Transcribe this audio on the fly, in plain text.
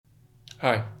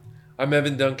Hi, I'm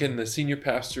Evan Duncan, the senior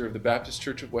pastor of the Baptist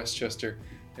Church of Westchester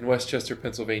in Westchester,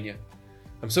 Pennsylvania.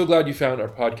 I'm so glad you found our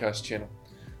podcast channel.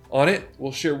 On it,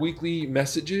 we'll share weekly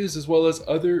messages as well as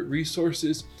other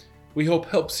resources we hope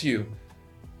helps you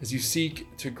as you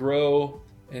seek to grow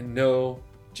and know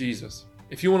Jesus.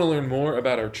 If you want to learn more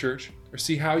about our church or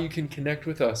see how you can connect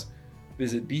with us,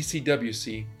 visit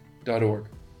bcwc.org.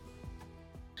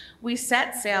 We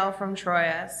set sail from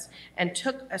Troas and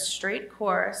took a straight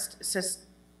course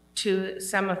to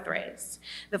Samothrace,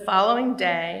 the following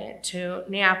day to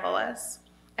Neapolis,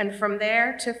 and from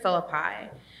there to Philippi,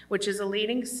 which is a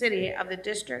leading city of the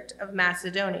district of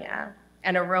Macedonia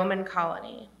and a Roman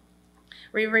colony.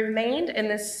 We remained in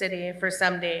this city for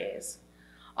some days.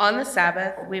 On the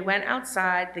Sabbath, we went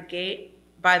outside the gate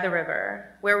by the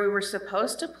river, where we were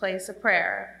supposed to place a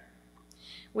prayer.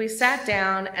 We sat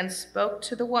down and spoke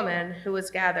to the woman who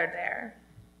was gathered there.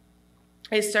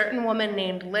 A certain woman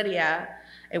named Lydia,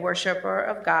 a worshiper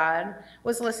of God,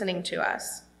 was listening to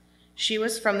us. She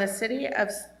was from the city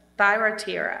of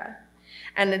Thyatira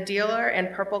and a dealer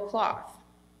in purple cloth.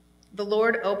 The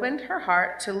Lord opened her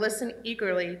heart to listen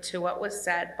eagerly to what was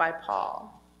said by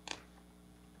Paul.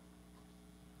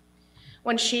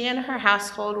 When she and her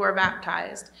household were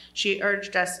baptized, she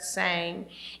urged us, saying,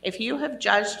 "If you have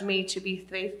judged me to be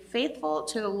faithful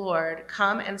to the Lord,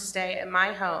 come and stay in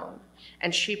my home."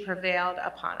 And she prevailed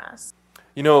upon us.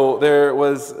 You know, there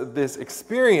was this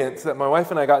experience that my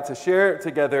wife and I got to share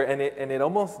together, and it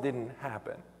almost didn't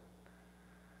happen.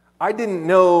 I didn't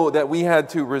know that we had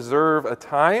to reserve a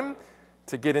time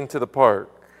to get into the park.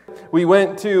 We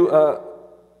went to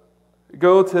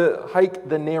go to hike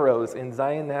the Narrows in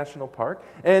Zion National Park,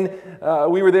 and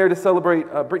we were there to celebrate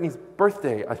Brittany's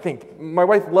birthday, I think. My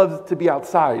wife loves to be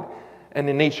outside and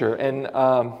in nature, and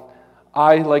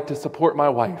I like to support my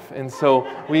wife, and so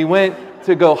we went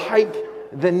to go hike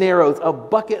the Narrows, a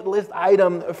bucket list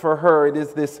item for her. It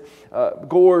is this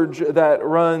gorge that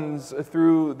runs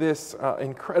through this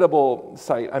incredible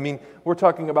site. I mean, we're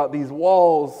talking about these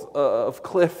walls of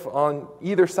cliff on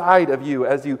either side of you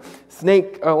as you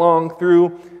snake along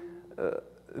through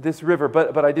this river.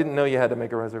 But I didn't know you had to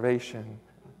make a reservation.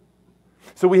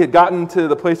 So we had gotten to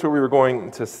the place where we were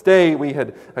going to stay. We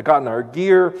had gotten our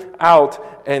gear out,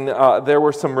 and there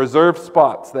were some reserved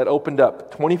spots that opened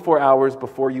up 24 hours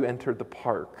before you entered the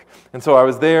park. And so I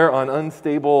was there on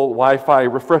unstable Wi-Fi,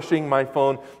 refreshing my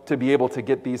phone to be able to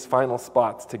get these final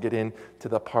spots to get into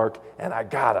the park, and I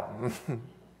got them.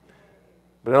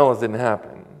 But it almost didn't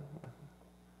happen.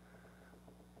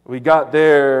 We got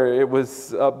there, it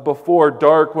was before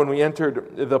dark when we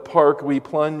entered the park. We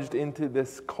plunged into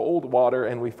this cold water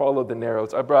and we followed the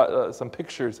Narrows. I brought some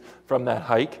pictures from that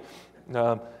hike.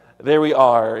 There we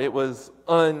are. It was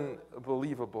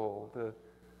unbelievable. The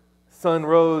sun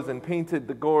rose and painted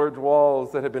the gorge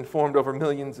walls that had been formed over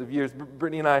millions of years.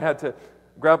 Brittany and I had to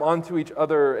grab onto each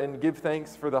other and give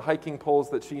thanks for the hiking poles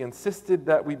that she insisted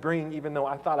that we bring, even though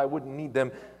I thought I wouldn't need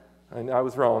them. And I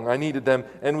was wrong. I needed them.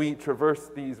 And we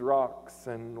traversed these rocks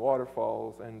and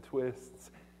waterfalls and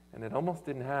twists, and it almost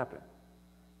didn't happen.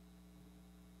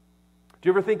 Do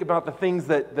you ever think about the things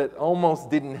that almost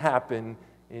didn't happen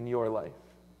in your life?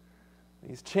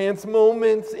 These chance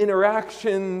moments,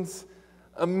 interactions,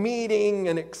 a meeting,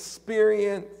 an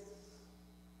experience.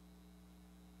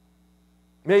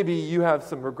 Maybe you have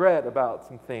some regret about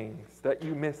some things that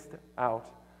you missed out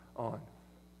on.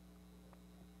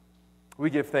 We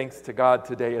give thanks to God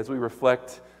today as we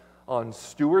reflect on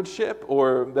stewardship,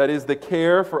 or that is the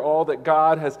care for all that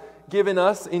God has given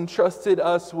us, entrusted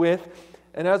us with.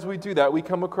 And as we do that, we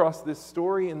come across this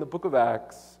story in the book of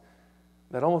Acts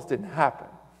that almost didn't happen.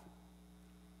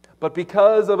 But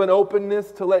because of an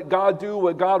openness to let God do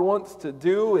what God wants to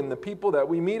do in the people that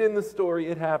we meet in the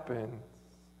story, it happens.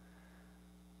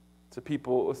 It's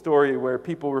a story where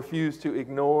people refuse to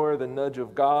ignore the nudge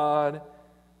of God,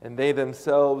 and they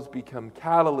themselves become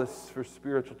catalysts for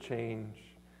spiritual change,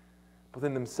 both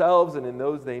in themselves and in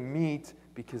those they meet,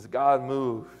 because God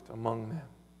moved among them.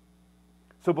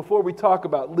 So before we talk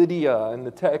about Lydia and the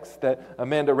text that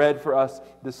Amanda read for us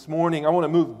this morning, I want to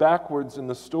move backwards in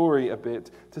the story a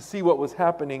bit to see what was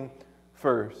happening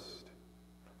first.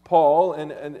 Paul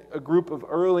and a group of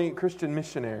early Christian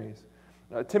missionaries,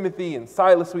 Timothy and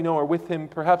Silas, we know, are with him.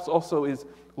 Perhaps also is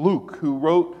Luke, who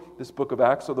wrote this book of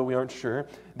Acts, although we aren't sure.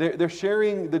 They're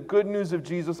sharing the good news of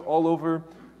Jesus all over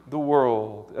the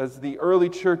world as the early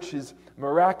church is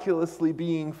miraculously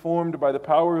being formed by the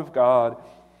power of God.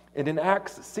 And in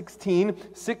Acts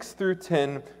 16, 6 through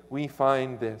 10, we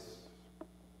find this.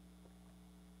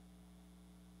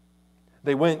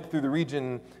 They went through the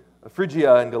region of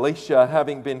Phrygia and Galatia,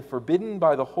 having been forbidden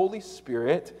by the Holy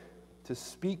Spirit to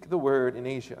speak the word in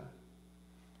Asia.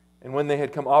 And when they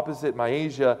had come opposite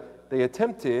Mysia, they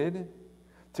attempted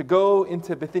to go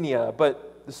into Bithynia,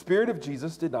 but the Spirit of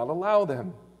Jesus did not allow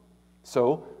them.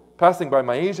 So, passing by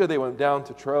Mysia, they went down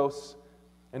to Troas.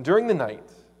 And during the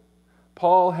night,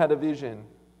 Paul had a vision.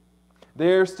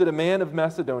 There stood a man of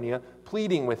Macedonia,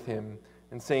 pleading with him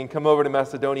and saying, "Come over to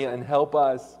Macedonia and help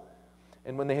us."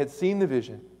 And when they had seen the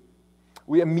vision,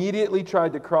 we immediately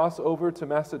tried to cross over to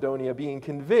Macedonia, being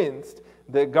convinced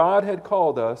that God had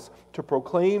called us to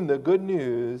proclaim the good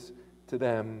news to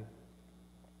them.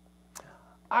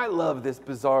 I love this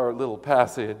bizarre little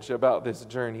passage about this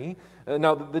journey.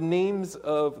 Now, the names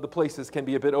of the places can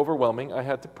be a bit overwhelming. I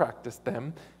had to practice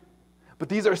them. But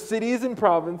these are cities and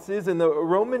provinces in the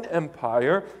Roman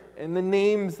Empire, and the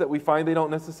names that we find, they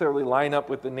don't necessarily line up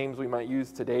with the names we might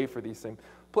use today for these same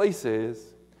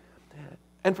places.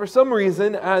 And for some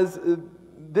reason, as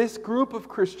this group of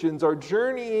Christians are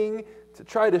journeying to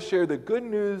try to share the good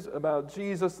news about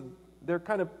Jesus, they're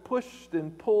kind of pushed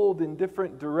and pulled in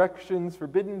different directions,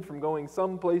 forbidden from going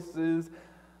some places.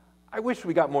 I wish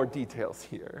we got more details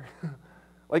here.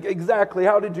 Like exactly,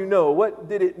 how did you know? What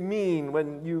did it mean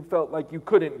when you felt like you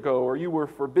couldn't go or you were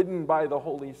forbidden by the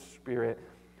Holy Spirit?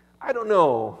 I don't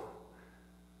know.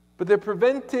 But they're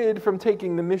prevented from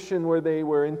taking the mission where they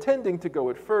were intending to go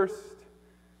at first,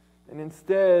 and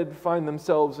instead find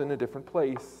themselves in a different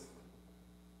place.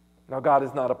 Now, God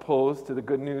is not opposed to the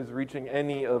good news reaching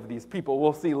any of these people.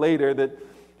 We'll see later that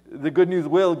the good news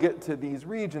will get to these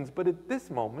regions, but at this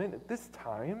moment, at this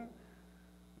time,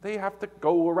 they have to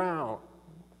go around.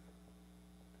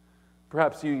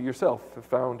 Perhaps you yourself have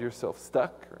found yourself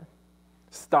stuck or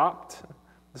stopped,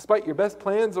 despite your best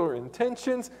plans or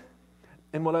intentions.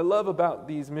 And what I love about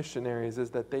these missionaries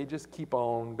is that they just keep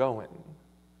on going.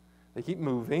 They keep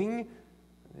moving.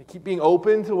 They keep being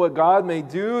open to what God may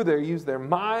do. They use their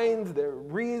minds, their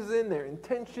reason, their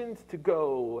intentions to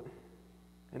go.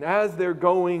 And as they're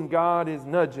going, God is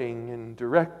nudging and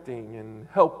directing and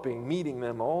helping, meeting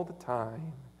them all the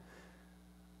time.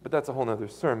 But that's a whole other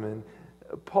sermon.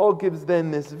 Paul gives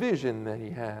then this vision that he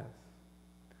has.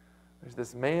 There's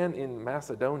this man in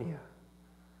Macedonia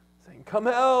saying, "Come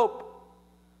help."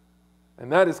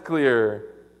 And that is clear.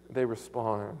 They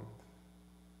respond.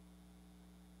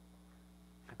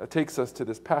 That takes us to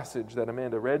this passage that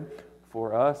Amanda read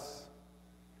for us.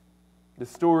 The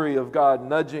story of God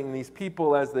nudging these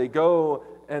people as they go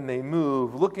and they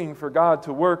move, looking for God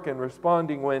to work and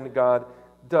responding when God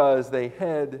does. They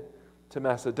head to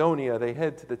Macedonia. They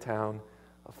head to the town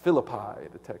of Philippi,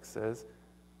 the text says.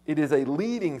 It is a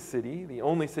leading city, the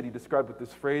only city described with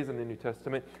this phrase in the New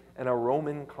Testament, and a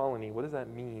Roman colony. What does that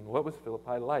mean? What was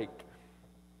Philippi like?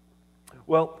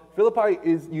 Well, Philippi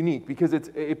is unique because it's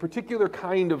a particular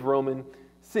kind of Roman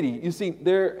city. You see,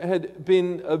 there had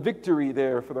been a victory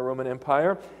there for the Roman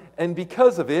Empire, and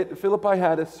because of it, Philippi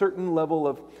had a certain level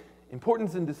of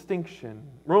importance and distinction.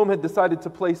 Rome had decided to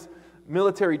place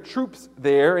military troops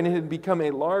there, and it had become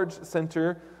a large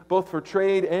center both for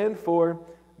trade and for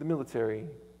the military.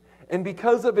 And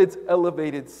because of its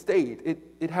elevated state,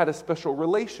 it had a special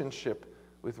relationship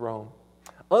with Rome.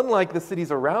 Unlike the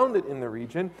cities around it in the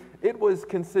region, it was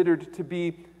considered to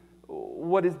be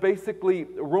what is basically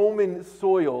Roman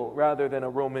soil rather than a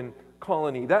Roman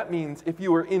colony. That means if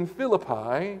you were in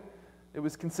Philippi, it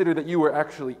was considered that you were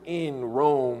actually in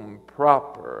Rome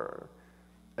proper.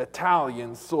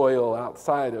 Italian soil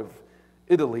outside of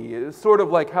Italy. It is sort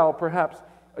of like how perhaps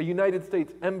a United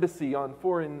States embassy on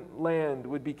foreign land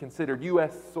would be considered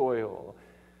U.S. soil.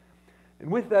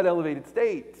 And with that elevated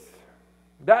state,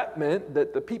 that meant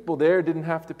that the people there didn't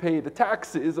have to pay the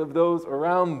taxes of those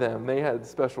around them. They had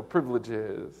special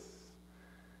privileges.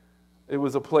 It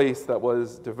was a place that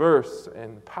was diverse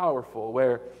and powerful,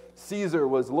 where Caesar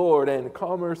was Lord and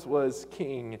commerce was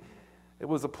king. It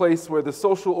was a place where the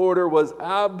social order was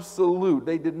absolute.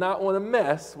 They did not want to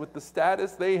mess with the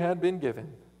status they had been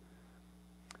given.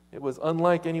 It was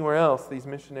unlike anywhere else these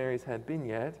missionaries had been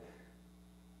yet.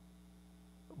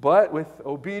 But with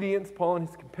obedience, Paul and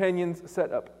his companions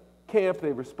set up camp.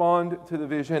 They respond to the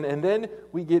vision. And then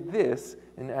we get this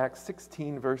in Acts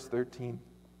 16, verse 13.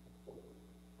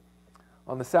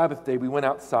 On the Sabbath day, we went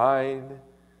outside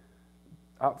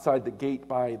the gate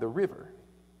by the river,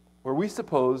 where we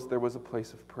supposed there was a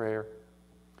place of prayer.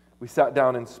 We sat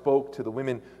down and spoke to the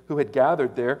women who had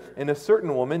gathered there, and a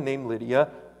certain woman named Lydia,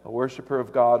 a worshiper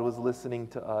of God, was listening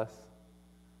to us.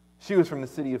 She was from the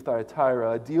city of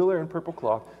Thyatira, a dealer in purple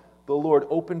cloth. The Lord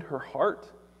opened her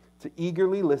heart to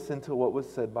eagerly listen to what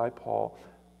was said by Paul.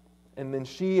 And then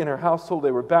she and her household,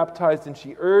 they were baptized, and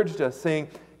she urged us, saying,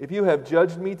 "If you have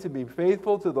judged me to be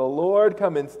faithful to the Lord,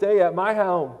 come and stay at my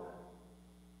home."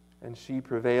 and she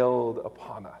prevailed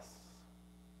upon us.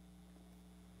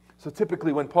 So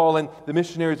typically when Paul and the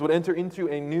missionaries would enter into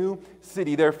a new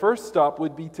city, their first stop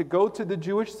would be to go to the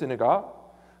Jewish synagogue,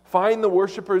 find the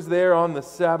worshipers there on the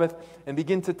Sabbath, and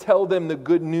begin to tell them the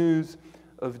good news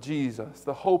of Jesus,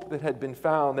 the hope that had been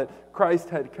found, that Christ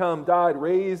had come, died,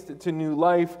 raised to new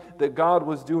life, that God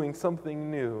was doing something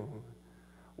new,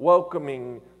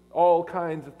 welcoming all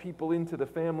kinds of people into the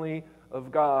family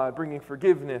of God, bringing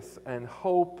forgiveness and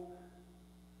hope.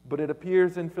 But it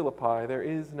appears in Philippi there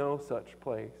is no such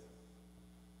place.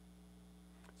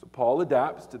 So Paul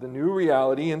adapts to the new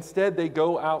reality. Instead, they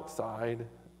go outside,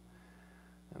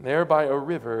 and there by a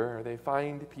river they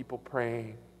find people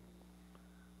praying.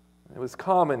 It was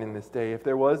common in this day, if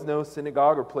there was no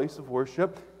synagogue or place of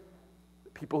worship,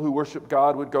 people who worship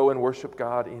God would go and worship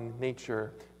God in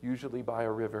nature, usually by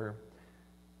a river.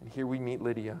 And here we meet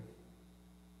Lydia.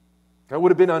 It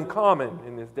would have been uncommon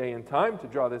in this day and time to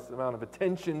draw this amount of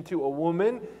attention to a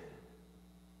woman,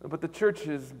 but the church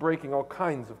is breaking all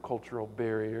kinds of cultural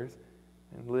barriers,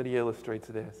 and Lydia illustrates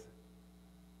this.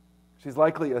 She's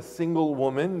likely a single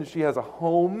woman. She has a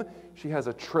home, she has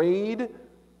a trade,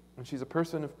 and she's a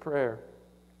person of prayer.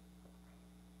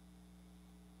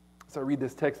 As I read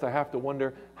this text, I have to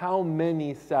wonder how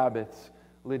many Sabbaths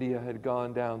Lydia had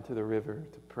gone down to the river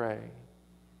to pray.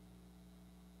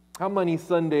 How many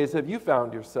Sundays have you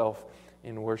found yourself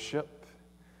in worship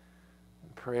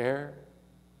and prayer?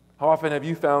 How often have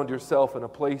you found yourself in a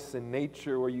place in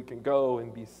nature where you can go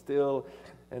and be still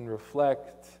and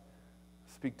reflect,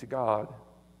 speak to God?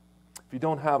 If you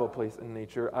don't have a place in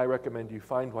nature, I recommend you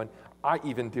find one. I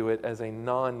even do it as a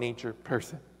non-nature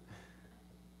person.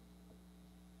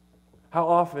 How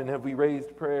often have we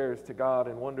raised prayers to God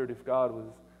and wondered if God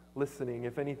was listening,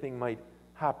 if anything might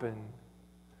happen?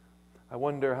 I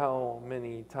wonder how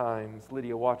many times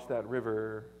Lydia watched that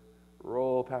river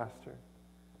roll past her.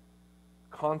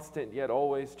 Constant yet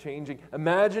always changing.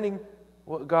 Imagining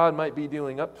what God might be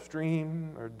doing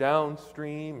upstream or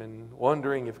downstream and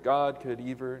wondering if God could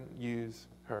even use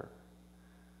her.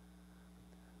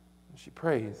 And she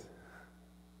prays.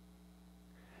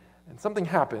 And something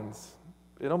happens.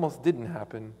 It almost didn't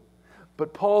happen.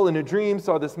 But Paul, in a dream,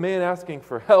 saw this man asking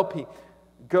for help. He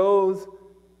goes.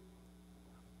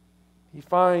 He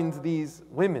finds these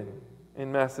women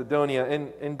in Macedonia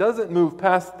and doesn't move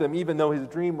past them, even though his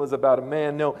dream was about a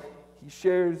man. No, he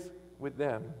shares with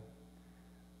them.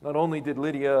 Not only did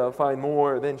Lydia find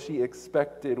more than she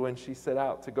expected when she set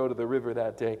out to go to the river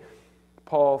that day,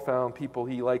 Paul found people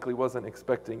he likely wasn't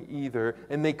expecting either.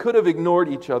 And they could have ignored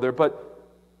each other, but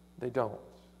they don't.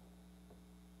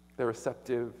 They're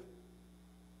receptive.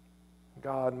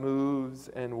 God moves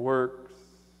and works.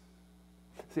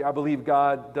 See, I believe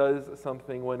God does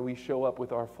something when we show up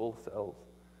with our full selves.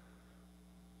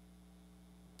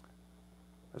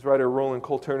 As writer Roland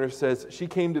Cole Turner says, she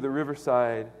came to the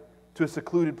riverside, to a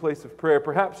secluded place of prayer.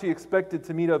 Perhaps she expected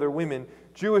to meet other women,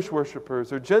 Jewish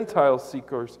worshipers or Gentile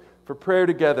seekers, for prayer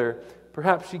together.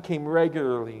 Perhaps she came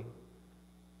regularly.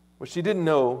 What she didn't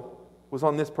know was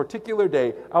on this particular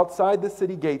day, outside the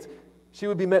city gates, she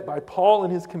would be met by Paul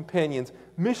and his companions,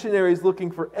 missionaries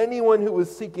looking for anyone who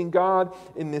was seeking God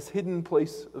in this hidden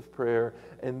place of prayer.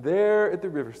 And there at the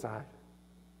riverside,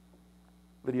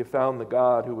 Lydia found the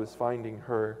God who was finding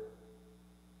her.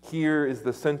 Here is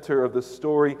the center of the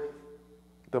story,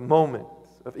 the moment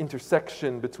of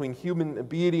intersection between human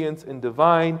obedience and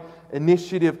divine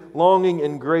initiative. Longing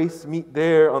and grace meet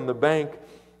there on the bank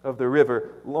of the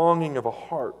river. Longing of a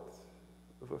heart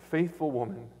of a faithful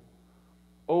woman,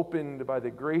 opened by the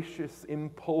gracious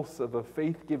impulse of a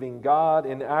faith-giving God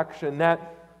in action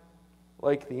that,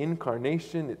 like the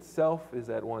incarnation itself, is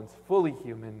at once fully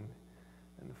human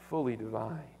and fully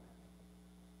divine.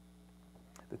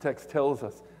 The text tells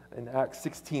us in Acts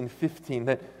 16:15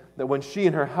 that when she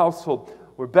and her household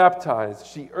were baptized,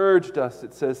 she urged us,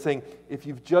 it says, saying, "If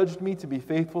you've judged me to be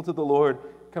faithful to the Lord,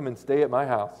 come and stay at my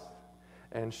house."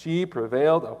 And she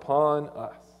prevailed upon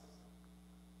us.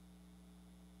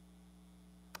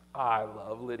 I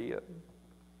love Lydia.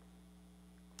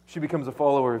 She becomes a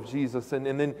follower of Jesus, and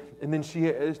then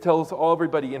she tells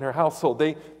everybody in her household,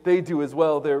 they do as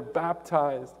well. They're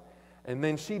baptized. And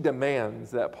then she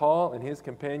demands that Paul and his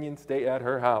companions stay at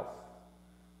her house.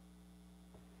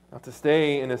 Now, to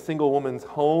stay in a single woman's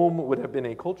home would have been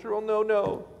a cultural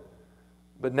no-no.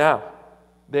 But now,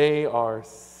 they are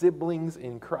siblings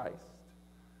in Christ.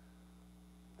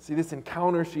 See, this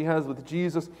encounter she has with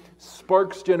Jesus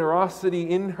sparks generosity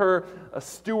in her, a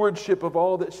stewardship of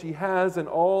all that she has and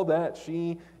all that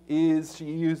she is. She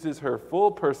uses her full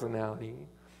personality,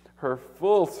 her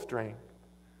full strength,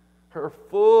 her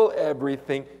full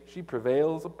everything, she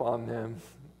prevails upon them.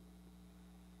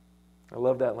 I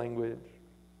love that language.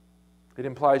 It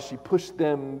implies she pushed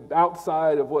them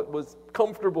outside of what was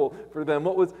comfortable for them,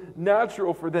 what was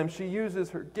natural for them. She uses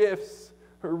her gifts,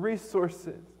 her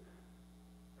resources,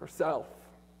 herself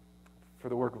for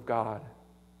the work of God.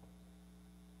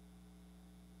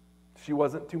 She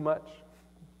wasn't too much.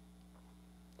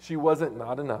 She wasn't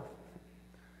not enough.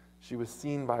 She was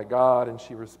seen by God, and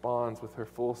she responds with her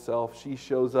full self. She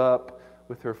shows up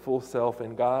with her full self,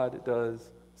 and God does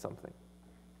something.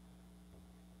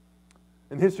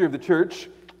 In the history of the church,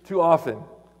 too often,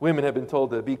 women have been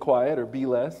told to be quiet or be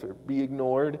less or be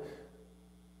ignored.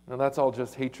 Now, that's all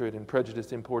just hatred and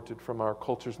prejudice imported from our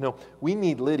cultures. No, we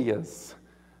need Lydias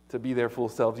to be their full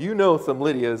selves. You know some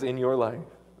Lydias in your life.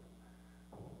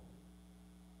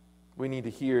 We need to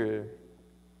hear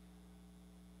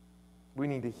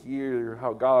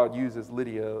how God uses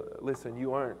Lydia. Listen,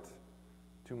 you aren't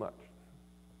too much.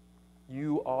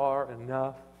 You are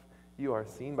enough. You are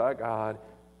seen by God.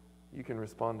 You can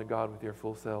respond to God with your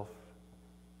full self.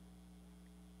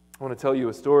 I want to tell you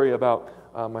a story about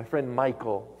my friend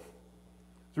Michael.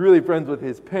 He's really friends with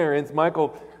his parents.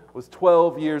 Michael was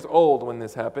 12 years old when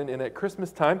this happened, and at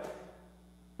Christmas time,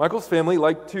 Michael's family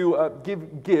liked to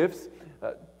give gifts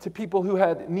to people who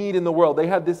had need in the world. They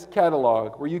had this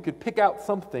catalog where you could pick out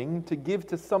something to give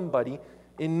to somebody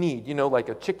in need. You know, like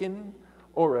a chicken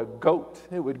or a goat.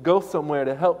 It would go somewhere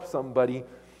to help somebody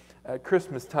at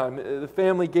Christmas time. The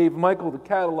family gave Michael the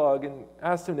catalog and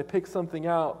asked him to pick something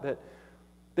out that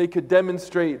they could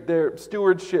demonstrate their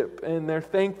stewardship and their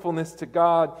thankfulness to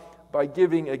God by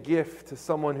giving a gift to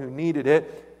someone who needed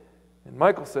it. And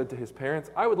Michael said to his parents,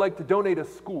 "I would like to donate a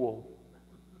school."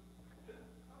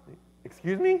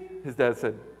 "Excuse me?" His dad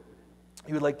said.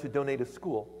 "He would like to donate a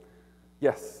school."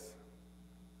 "Yes."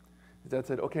 His dad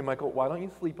said, "Okay, Michael, why don't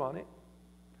you sleep on it?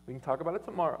 We can talk about it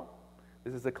tomorrow."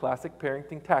 This is a classic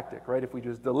parenting tactic, right? If we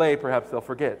just delay, perhaps they'll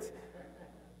forget.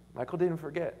 Michael didn't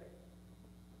forget.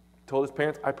 He told his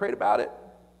parents, "I prayed about it.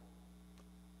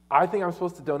 I think I'm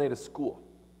supposed to donate a school."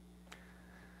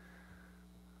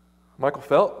 Michael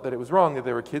felt that it was wrong that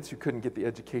there were kids who couldn't get the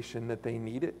education that they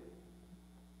needed.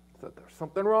 That there's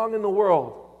something wrong in the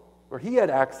world where he had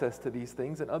access to these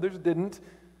things and others didn't.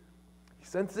 He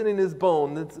sensed it in his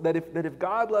bone that if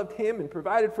God loved him and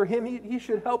provided for him, he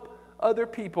should help other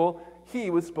people.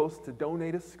 He was supposed to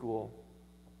donate a school.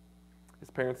 His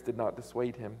parents did not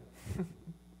dissuade him.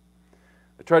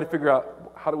 They tried to figure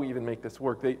out, how do we even make this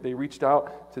work? They reached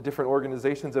out to different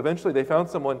organizations. Eventually, they found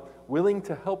someone willing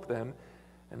to help them,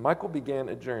 and Michael began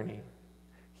a journey.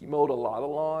 He mowed a lot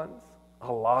of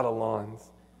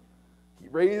lawns. He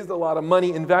raised a lot of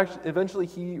money. In fact, eventually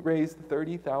he raised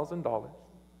 $30,000,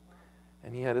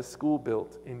 and he had a school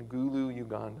built in Gulu,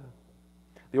 Uganda.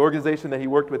 The organization that he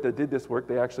worked with that did this work,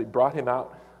 they actually brought him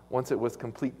out once it was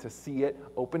complete to see it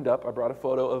opened up. I brought a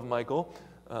photo of Michael.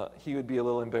 He would be a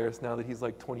little embarrassed now that he's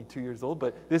like 22 years old,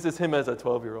 but this is him as a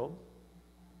 12-year-old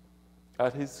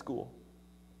at his school.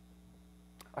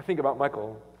 I think about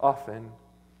Michael often,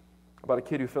 about a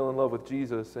kid who fell in love with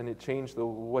Jesus and it changed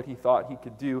what he thought he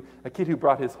could do. A kid who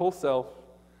brought his whole self,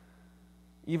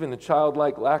 even a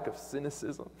childlike lack of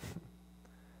cynicism,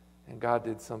 and God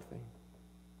did something.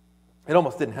 It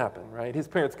almost didn't happen, right? His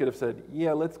parents could have said,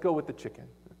 "Yeah, let's go with the chicken."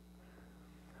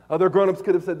 Other grown-ups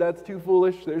could have said, "That's too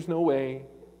foolish, there's no way."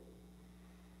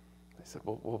 They said,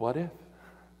 well, what if?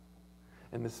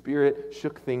 And the Spirit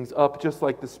shook things up, just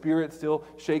like the Spirit still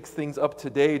shakes things up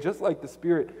today, just like the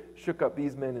Spirit shook up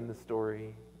these men in the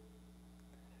story.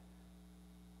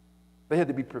 They had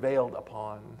to be prevailed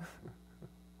upon.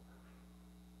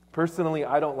 Personally,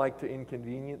 I don't like to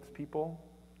inconvenience people.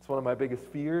 It's one of my biggest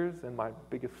fears and my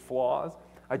biggest flaws.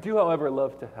 I do, however,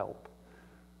 love to help.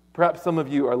 Perhaps some of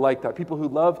you are like that. People who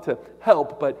love to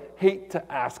help but hate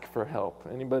to ask for help.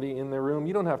 Anybody in the room?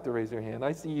 You don't have to raise your hand.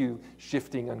 I see you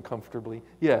shifting uncomfortably.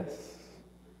 Yes.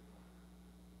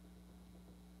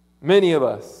 Many of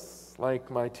us,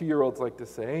 like my 2-year-olds like to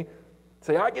say,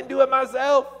 "I can do it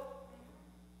myself."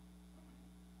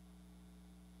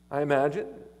 I imagine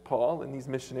Paul and these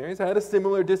missionaries had a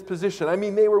similar disposition. I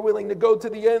mean, they were willing to go to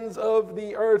the ends of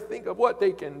the earth, think of what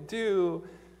they can do.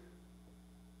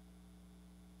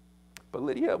 But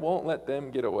Lydia won't let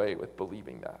them get away with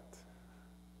believing that.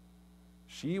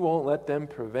 She won't let them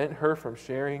prevent her from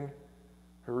sharing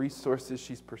her resources.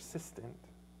 She's persistent.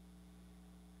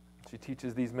 She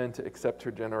teaches these men to accept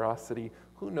her generosity.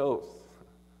 Who knows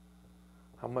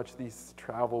how much these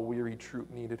travel-weary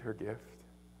troop needed her gift?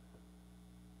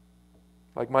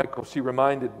 Like Michael, she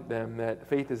reminded them that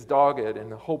faith is dogged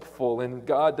and hopeful, and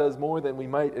God does more than we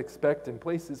might expect in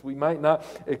places we might not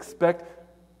expect.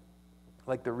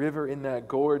 Like the river in that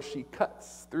gorge, she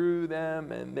cuts through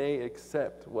them and they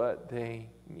accept what they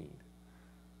need.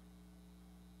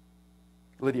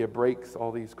 Lydia breaks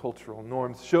all these cultural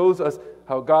norms, shows us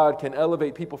how God can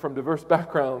elevate people from diverse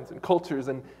backgrounds and cultures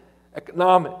and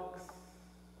economics.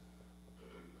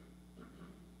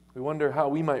 We wonder how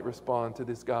we might respond to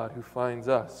this God who finds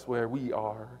us where we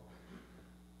are.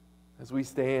 As we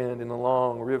stand in a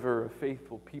long river of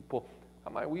faithful people,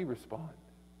 how might we respond?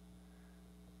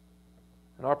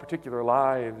 In our particular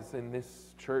lives, in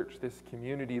this church, this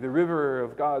community, the river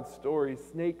of God's story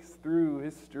snakes through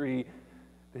history,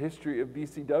 the history of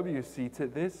BCWC, to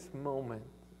this moment,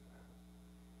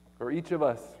 where each of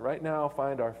us right now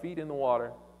find our feet in the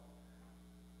water.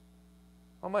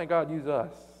 How might God use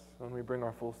us when we bring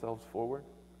our full selves forward?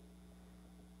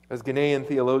 As Ghanaian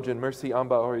theologian Mercy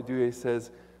Amba Oridue says,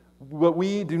 but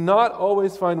we do not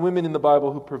always find women in the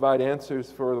Bible who provide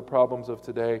answers for the problems of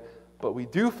today, but we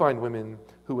do find women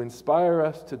who inspire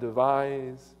us to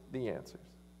devise the answers.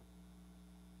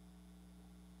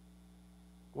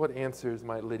 What answers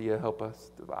might Lydia help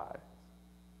us devise?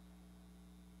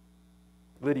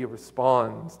 Lydia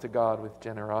responds to God with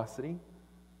generosity.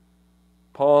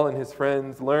 Paul and his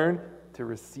friends learn to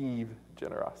receive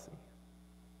generosity.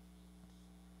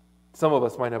 Some of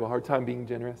us might have a hard time being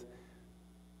generous.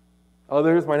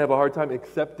 Others might have a hard time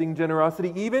accepting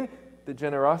generosity, even the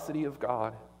generosity of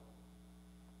God.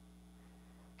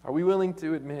 Are we willing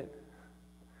to admit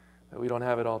that we don't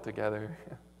have it all together?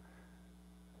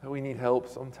 That we need help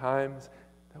sometimes?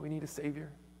 That we need a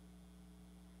Savior?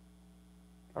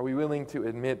 Are we willing to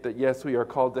admit that yes, we are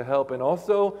called to help, and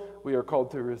also we are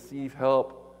called to receive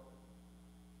help?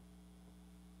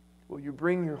 Will you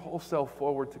bring your whole self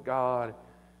forward to God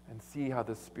and see how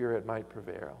the Spirit might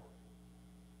prevail?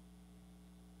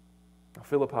 Now,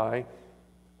 Philippi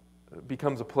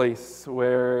becomes a place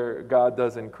where God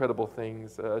does incredible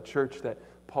things, a church that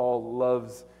Paul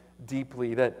loves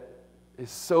deeply, that is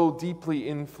so deeply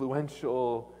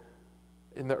influential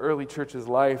in the early church's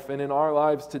life and in our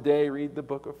lives today. Read the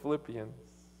book of Philippians.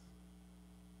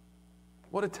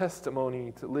 What a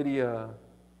testimony to Lydia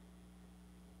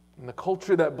and the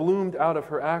culture that bloomed out of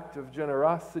her act of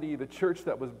generosity, the church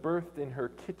that was birthed in her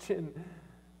kitchen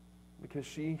because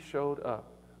she showed up.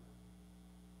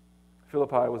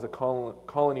 Philippi was a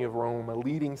colony of Rome, a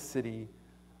leading city.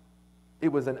 It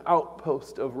was an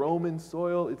outpost of Roman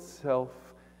soil itself.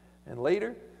 And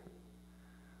later,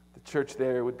 the church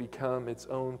there would become its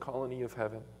own colony of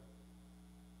heaven.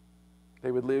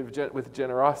 They would live with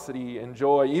generosity and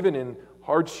joy. Even in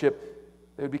hardship,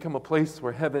 they would become a place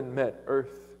where heaven met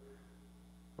earth,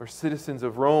 where citizens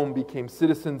of Rome became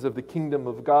citizens of the kingdom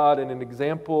of God and an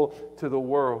example to the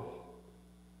world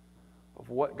of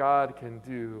what God can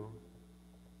do.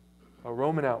 A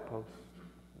Roman outpost,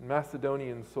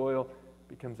 Macedonian soil,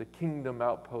 becomes a kingdom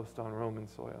outpost on Roman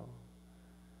soil.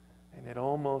 And it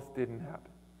almost didn't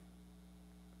happen.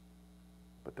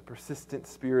 But the persistent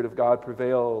Spirit of God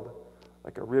prevailed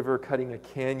like a river cutting a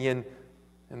canyon,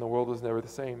 and the world was never the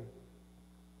same.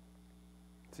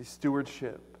 See,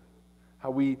 stewardship,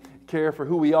 how we care for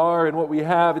who we are and what we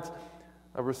have, it's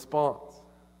a response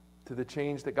to the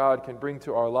change that God can bring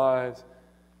to our lives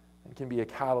and can be a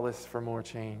catalyst for more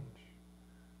change.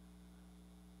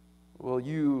 Will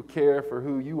you care for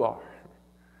who you are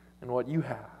and what you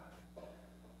have?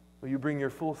 Will you bring your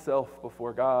full self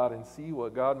before God and see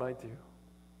what God might do?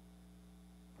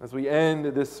 As we end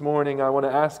this morning, I want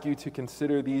to ask you to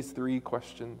consider these three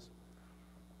questions.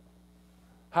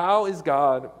 How is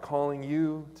God calling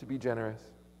you to be generous?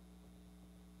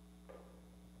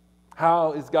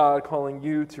 How is God calling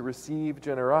you to receive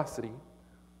generosity?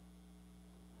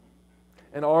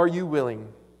 And are you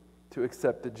willing to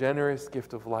accept the generous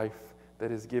gift of life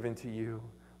that is given to you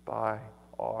by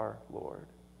our Lord?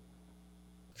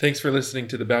 Thanks for listening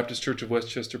to the Baptist Church of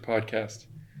Westchester podcast.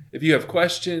 If you have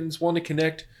questions, want to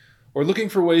connect, or looking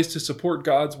for ways to support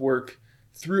God's work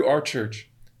through our church,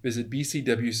 visit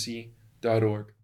bcwc.org.